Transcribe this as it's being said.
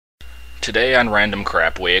Today on Random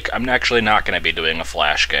Crap Week, I'm actually not going to be doing a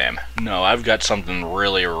Flash game. No, I've got something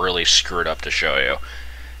really screwed up to show you.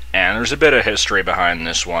 And there's a bit of history behind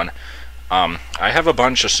this one. I have a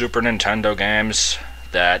bunch of Super Nintendo games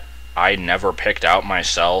that I never picked out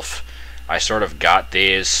myself. I sort of got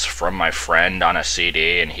these from my friend on a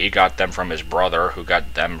CD, and he got them from his brother, who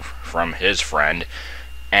got them from his friend.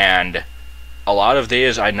 And a lot of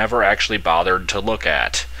these I never actually bothered to look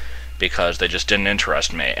at, because they just didn't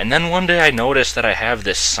interest me. And then one day I noticed that I have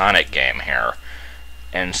this Sonic game here.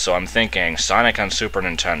 And so I'm thinking, Sonic on Super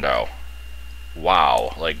Nintendo.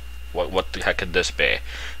 Wow, like, what the heck could this be?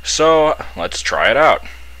 So, let's try it out.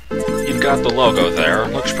 You've got the logo there,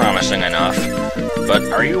 looks promising enough.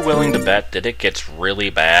 But are you willing to bet that it gets really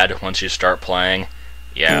bad once you start playing?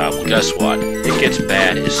 Yeah, well guess what? It gets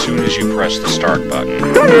bad as soon as you press the start button.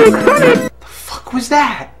 The fuck was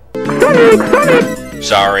that?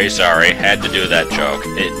 Sorry, had to do that joke.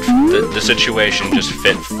 The situation just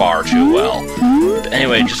fit far too well. But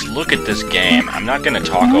anyway, just look at this game. I'm not going to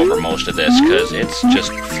talk over most of this, because it's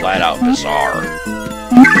just flat out bizarre.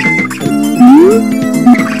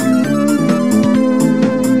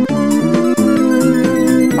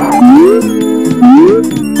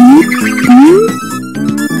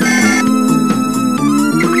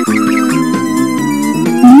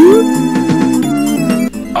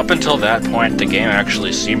 Up until that point, the game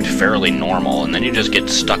actually seemed fairly normal, and then you just get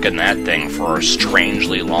stuck in that thing for a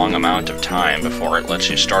strangely long amount of time before it lets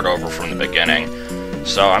you start over from the beginning.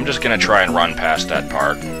 So I'm just gonna try and run past that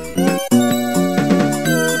part.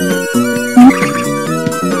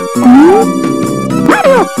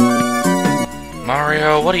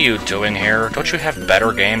 Mario, what are you doing here? Don't you have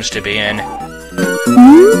better games to be in?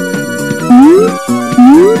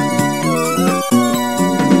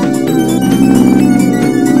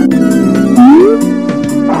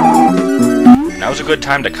 Now's a good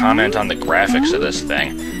time to comment on the graphics of this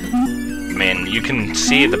thing. I mean, you can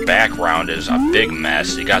see the background is a big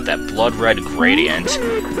mess. You got that blood red gradient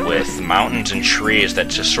with mountains and trees that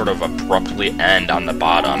just sort of abruptly end on the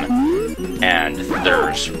bottom. And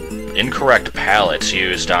there's incorrect palettes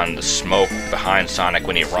used on the smoke behind Sonic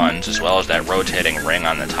when he runs, as well as that rotating ring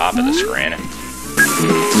on the top of the screen.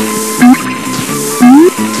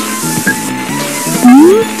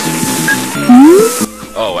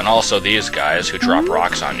 Oh, and also these guys who drop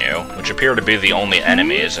rocks on you, which appear to be the only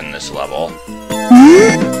enemies in this level.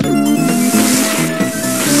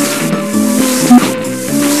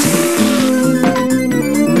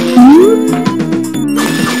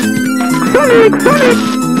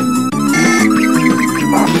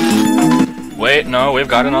 Wait, no, we've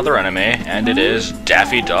got another enemy, and it is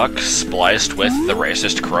Daffy Duck spliced with the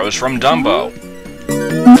racist crows from Dumbo.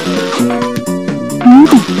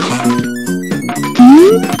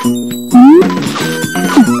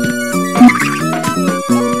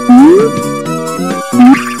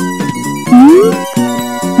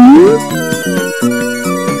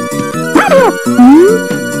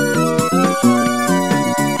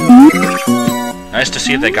 Nice to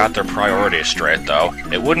see they got their priorities straight, though.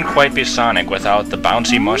 It wouldn't quite be Sonic without the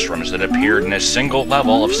bouncy mushrooms that appeared in a single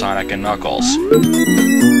level of Sonic and Knuckles.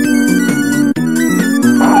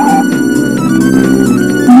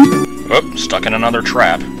 Oop, stuck in another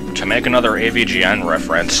trap. To make another AVGN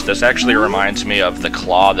reference, this actually reminds me of the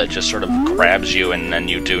claw that just sort of grabs you and then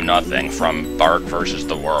you do nothing from Bart vs.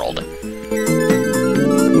 the World.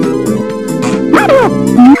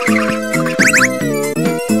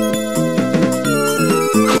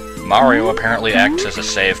 Mario apparently acts as a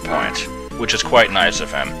save point, which is quite nice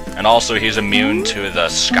of him. And also he's immune to the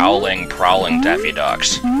scowling, prowling Daffy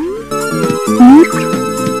Ducks.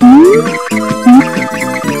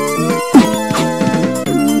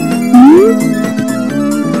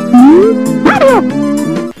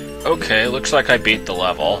 Okay, looks like I beat the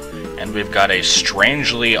level, and we've got a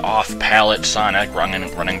strangely off-palette Sonic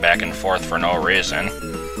running back and forth for no reason.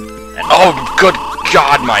 And oh, good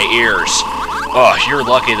God, my ears! Oh, you're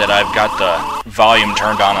lucky that I've got the volume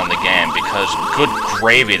turned on the game, because good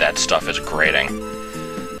gravy, that stuff is grating.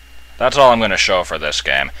 That's all I'm going to show for this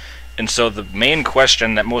game. And so the main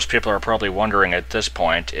question that most people are probably wondering at this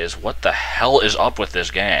point is, what the hell is up with this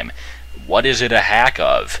game? What is it a hack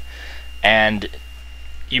of? And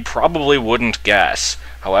you probably wouldn't guess.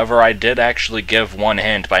 However, I did actually give one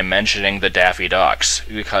hint by mentioning the Daffy Ducks,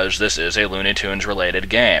 because this is a Looney Tunes related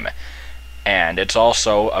game. And it's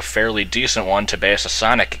also a fairly decent one to base a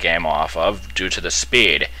Sonic game off of due to the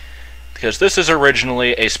speed, because this is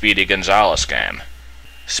originally a Speedy Gonzales game.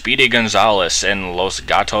 Speedy Gonzales in Los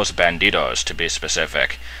Gatos Bandidos, to be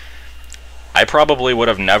specific. I probably would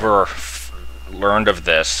have never learned of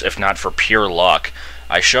this if not for pure luck.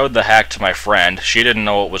 I showed the hack to my friend. She didn't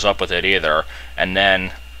know what was up with it either, and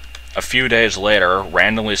then a few days later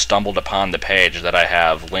randomly stumbled upon the page that I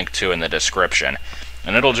have linked to in the description.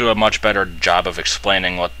 And it'll do a much better job of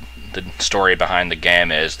explaining what the story behind the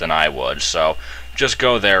game is than I would, so just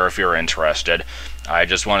go there if you're interested. I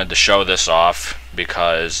just wanted to show this off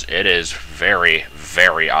because it is very,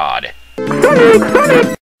 very odd.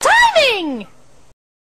 Timing!